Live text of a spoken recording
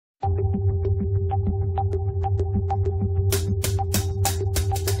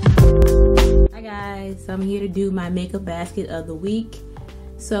Guys, I'm here to do my makeup basket of the week.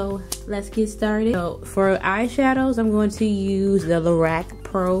 So let's get started. So for eyeshadows, I'm going to use the Lorac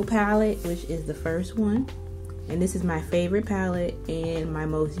Pro palette, which is the first one. And this is my favorite palette and my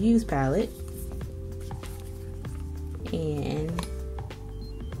most used palette. And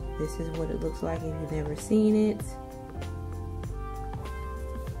this is what it looks like if you've never seen it.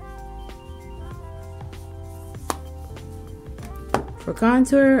 For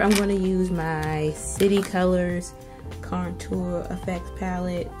contour, I'm going to use my City Colors Contour Effects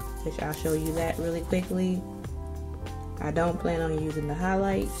palette, which I'll show you that really quickly. I don't plan on using the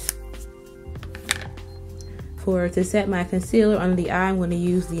highlights. To set my concealer under the eye, I'm going to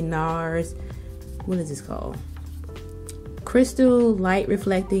use the NARS, what is this called? Crystal Light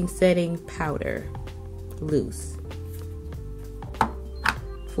Reflecting Setting Powder, loose.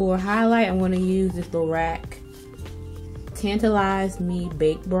 For highlight, I'm going to use this Lorac Tantalize Me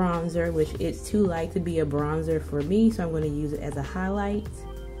Baked Bronzer, which it's too light to be a bronzer for me, so I'm going to use it as a highlight.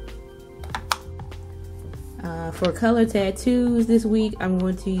 For color tattoos this week, I'm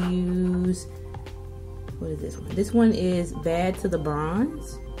going to use, what is this one? This one is Bad to the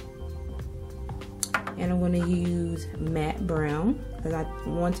Bronze. And I'm going to use matte brown because I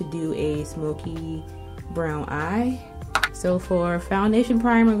want to do a smoky brown eye. So for foundation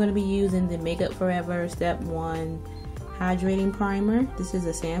primer, I'm going to be using the Makeup Forever Step 1 Hydrating Primer. This is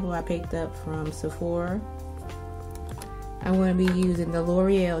a sample I picked up from Sephora. I'm going to be using the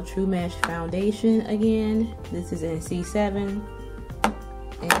L'Oreal True Mesh Foundation again. This is in C7.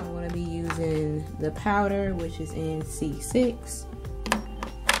 And I'm going to be using the powder, which is in C6.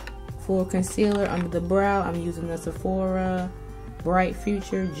 For concealer under the brow, I'm using the Sephora Bright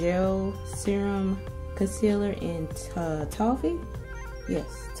Future Gel Serum Concealer in Toffee. Yes,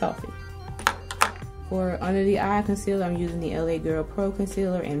 Toffee. For under the eye concealer, I'm using the LA Girl Pro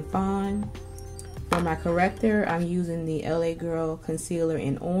Concealer in Fawn. For my corrector, I'm using the LA Girl Concealer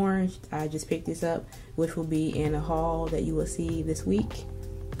in Orange. I just picked this up, which will be in a haul that you will see this week.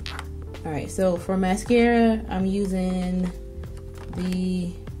 Alright, so for mascara, I'm using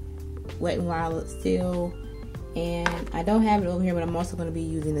the Wet n Wild still. And I don't have it over here, but I'm also going to be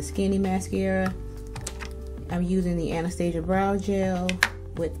using the Skinny Mascara. I'm using the Anastasia Brow Gel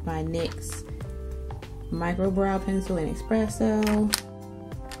with my NYX Micro Brow Pencil in Espresso.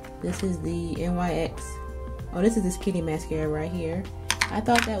 This is the NYX. Oh, this is the Skinny Mascara right here. I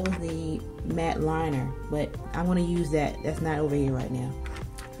thought that was the matte liner, but I want to use that. That's not over here right now.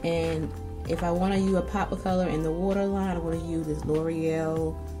 And if I want to use a pop of color in the waterline, I'm going to use this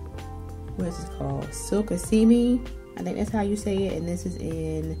L'Oreal, what is this called? Silkissime. I think that's how you say it. And this is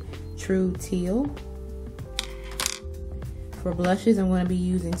in True Teal. For blushes, I'm going to be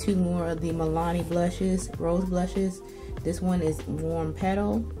using two more of the Milani blushes, rose blushes. This one is Warm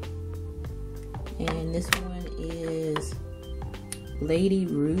Petal. And this one is Lady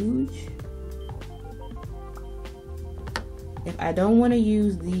Rouge. If I don't want to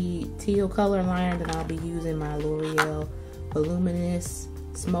use the teal color liner, then I'll be using my L'Oreal Voluminous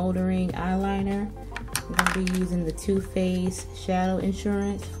Smoldering Eyeliner. I'm going to be using the Too Faced Shadow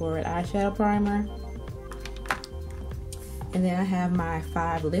Insurance for an eyeshadow primer. And then I have my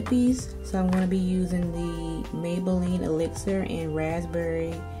 5 lippies. So I'm going to be using the Maybelline Elixir in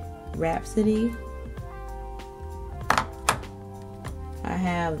Raspberry Rhapsody. I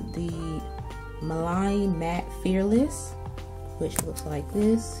have the Milani Matte Fearless, which looks like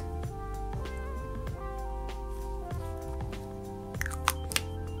this.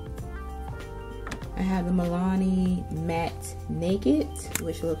 I have the Milani Matte Naked,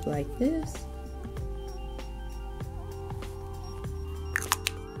 which looks like this.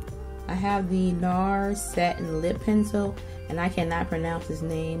 I have the NARS Satin Lip Pencil, and I cannot pronounce his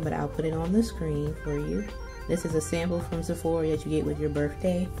name, but I'll put it on the screen for you. This is a sample from Sephora that you get with your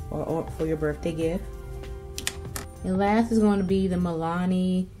birthday or for your birthday gift. And last is going to be the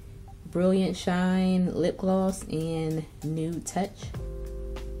Milani Brilliant Shine Lip Gloss in Nude Touch.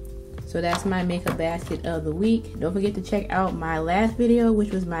 So that's my makeup basket of the week. Don't forget to check out my last video,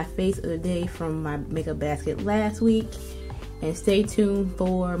 which was my face of the day from my makeup basket last week. And stay tuned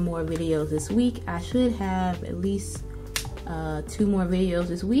for more videos this week. I should have at least 2 more videos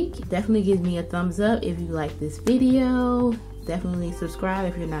this week. Definitely give me a thumbs up if you like this video. Definitely subscribe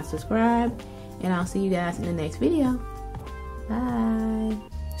if you're not subscribed. And I'll see you guys in the next video. Bye.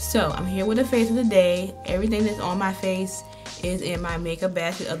 So I'm here with the face of the day. Everything that's on my face is in my makeup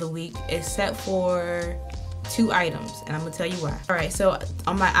basket of the week, except for 2 items. And I'm going to tell you why. Alright, so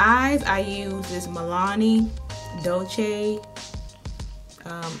on my eyes, I use this Milani Dolce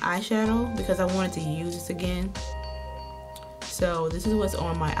eyeshadow because I wanted to use this again. So this is what's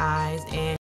on my eyes, and